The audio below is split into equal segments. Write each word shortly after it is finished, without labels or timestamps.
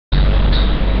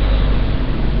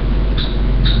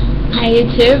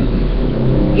YouTube.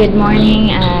 Good morning.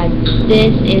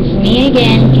 This is me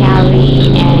again,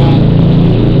 Callie,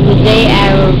 and today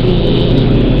I will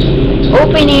be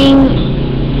opening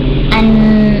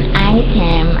an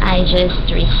item I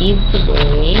just received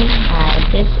today.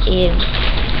 This is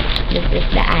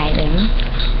the item,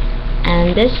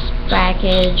 and this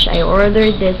package, I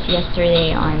ordered this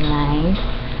yesterday online,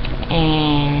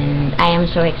 and I am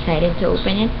so excited to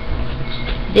open it.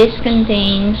 This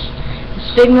contains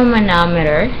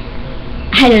spygmomanometer.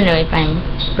 I don't know if I'm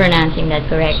pronouncing that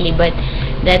correctly, but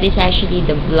that is actually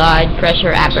the blood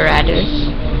pressure apparatus,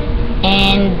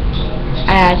 and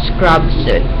a scrub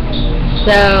suit.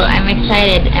 So I'm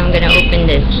excited. I'm gonna open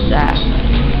this.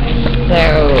 So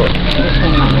just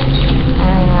one moment.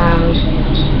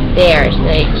 There, so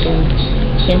you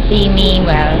can see me.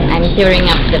 Well, I'm tearing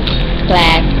up the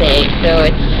plastic, so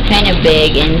it's kind of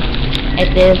big, and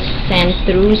it is sent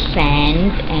through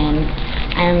sand, and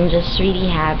I'm just really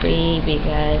happy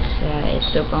because it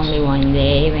took only one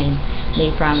day when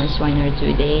they promised 1 or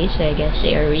 2 days. So I guess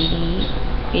they are really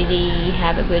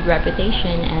have a good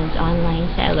reputation as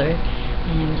online seller,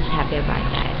 and I'm just happy about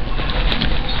that.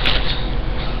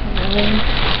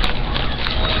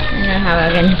 I don't know how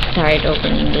I'm gonna start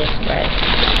opening this, but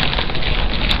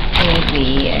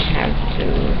maybe I have to.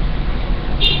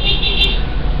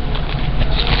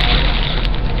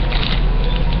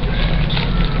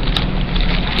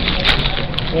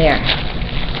 There,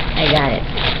 I got it.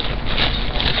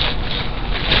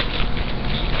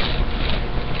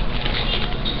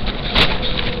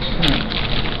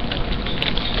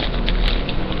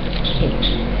 Okay.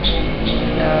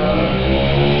 So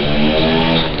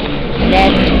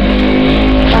let's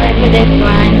start with this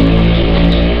one.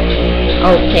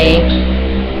 Okay.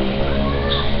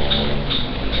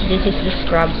 This is the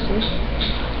scrub suit.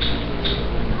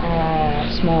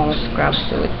 Small scrub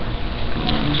suit.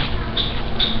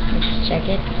 Let's check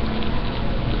it.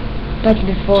 But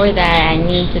before that, I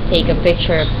need to take a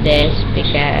picture of this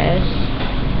because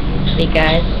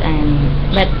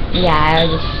but yeah, I'll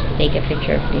just take a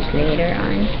picture of this later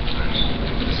on.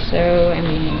 So I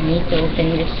need to open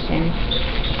this and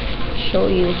show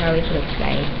you how it looks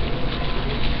like.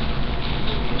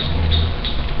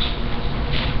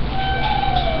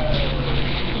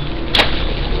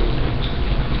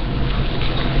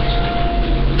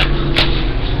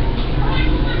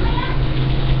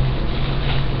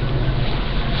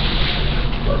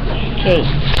 Okay.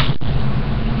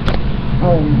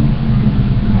 Oh,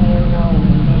 I don't know,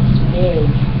 it's big.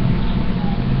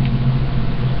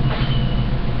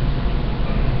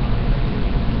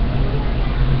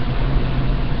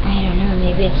 I don't know,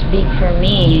 maybe it's big for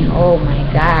me. Oh my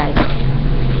god.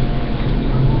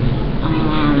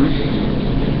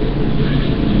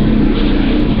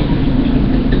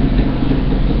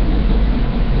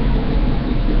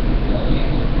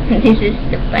 This is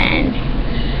the pants.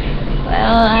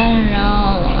 Well, I don't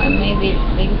know. Maybe it's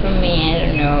big for me. I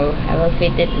don't know. I will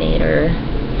fit it later.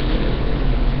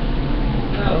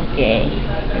 Okay.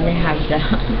 And I have the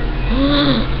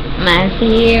mask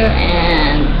here,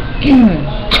 and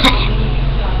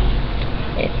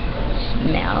it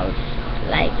smells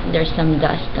like there's some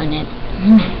dust on it.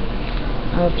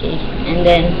 Okay. And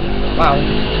then, wow,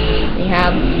 we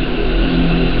have,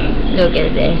 look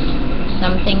at this,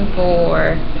 something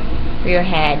for your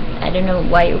head. I don't know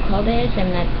why you call this.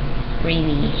 I'm not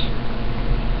really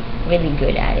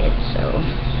good at it, so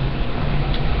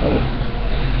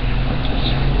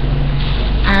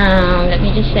let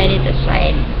me just set it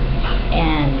aside,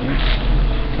 and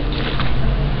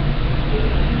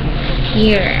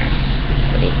here,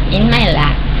 put it in my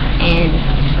lap, and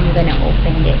I'm gonna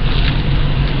open this.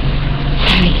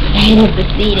 I'm excited to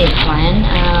see this one.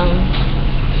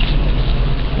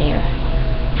 There.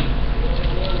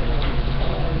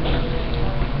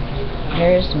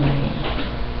 Here's my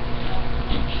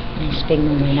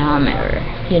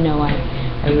spygmomanometer. You know what?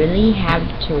 I really have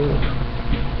to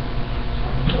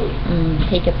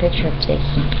take a picture of this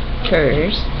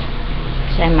first.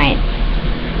 So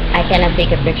I cannot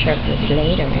take a picture of this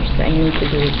later. So I need to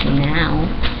do it now.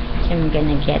 So I'm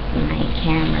gonna get my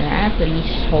camera.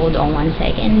 Please hold on 1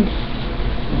 second.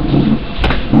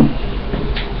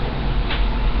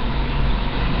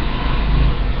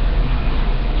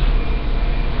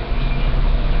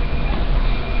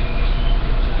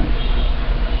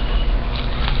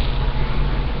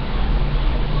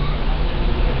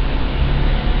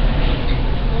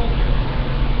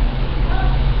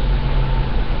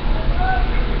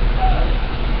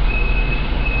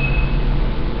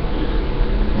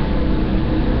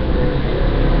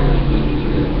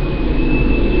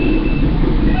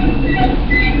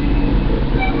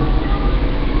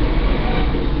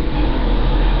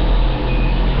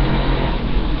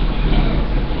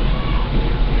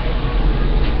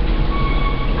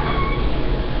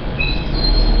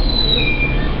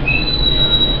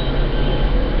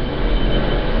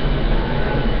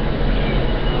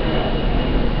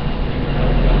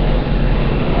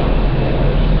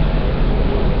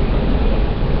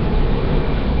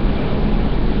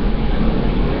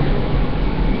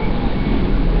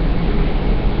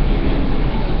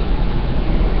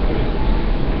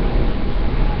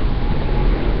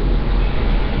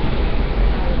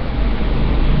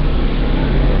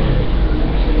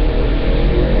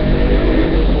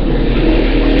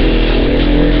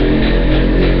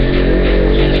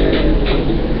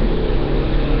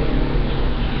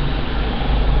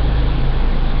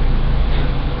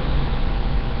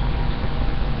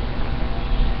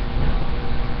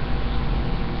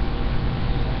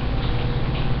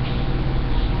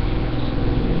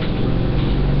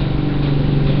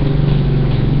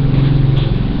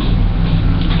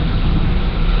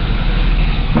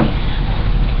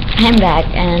 I'm back,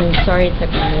 and sorry it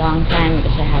took a long time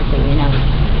because I had to,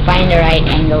 find the right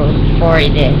angle for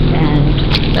this,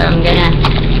 and so I'm gonna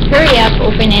hurry up,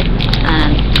 open it,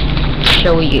 and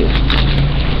show you.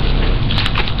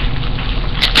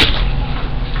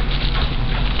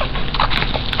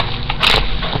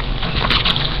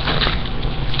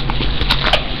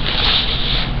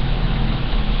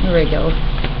 Here we go.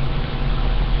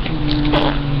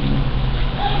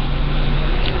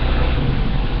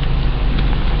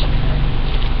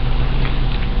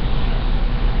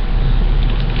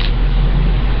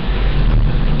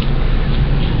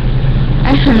 I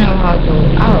don't know how to.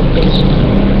 Oh, this.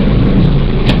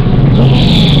 Yes.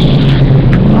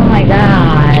 Oh my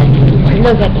God!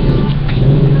 Look at this.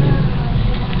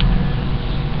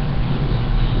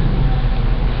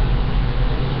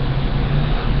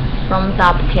 From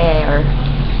Top Care.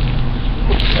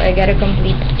 So I got a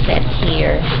complete set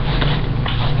here.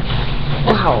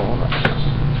 Wow,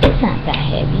 it's not that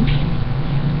heavy.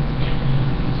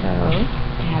 So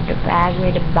I have the bag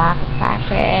with the back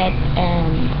pocket,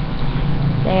 and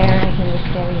there I can just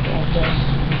carry it like this.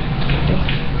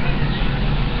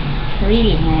 It's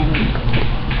really handy.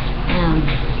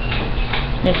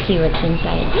 Let's see what's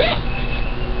inside.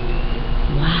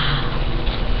 Wow.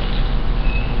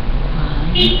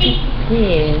 Wow, look at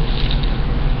this.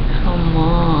 Come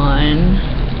on.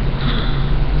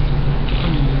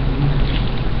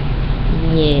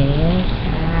 Yes,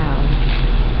 wow.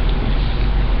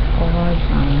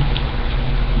 Awesome.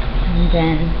 And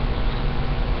then,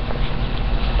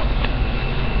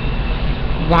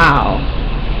 wow.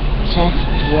 Just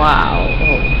wow.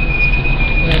 Oh,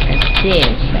 look at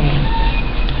this. I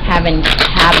haven't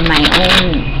had my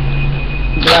own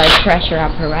blood pressure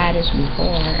apparatus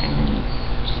before, and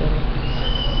so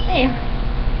there.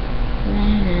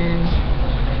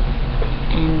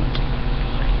 And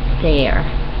there.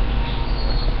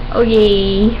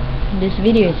 Okay, this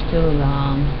video is too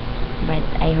long, but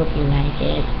I hope you like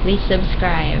it. Please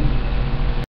subscribe.